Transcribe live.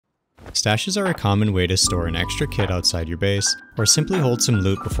Stashes are a common way to store an extra kit outside your base, or simply hold some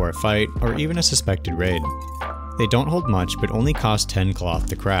loot before a fight, or even a suspected raid. They don't hold much, but only cost 10 cloth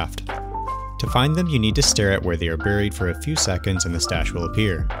to craft. To find them, you need to stare at where they are buried for a few seconds and the stash will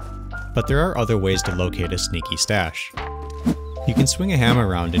appear. But there are other ways to locate a sneaky stash. You can swing a hammer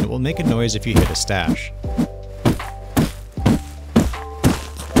around and it will make a noise if you hit a stash.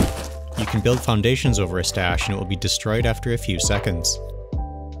 You can build foundations over a stash and it will be destroyed after a few seconds.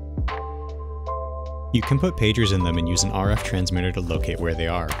 You can put pagers in them and use an RF transmitter to locate where they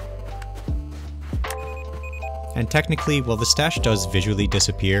are. And technically, while the stash does visually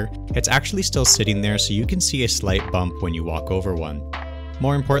disappear, it's actually still sitting there so you can see a slight bump when you walk over one.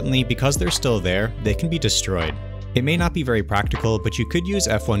 More importantly, because they're still there, they can be destroyed. It may not be very practical, but you could use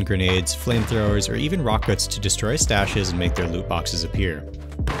F1 grenades, flamethrowers, or even rockets to destroy stashes and make their loot boxes appear.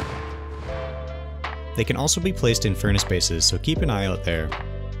 They can also be placed in furnace bases, so keep an eye out there.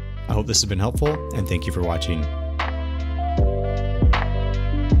 I hope this has been helpful, and thank you for watching.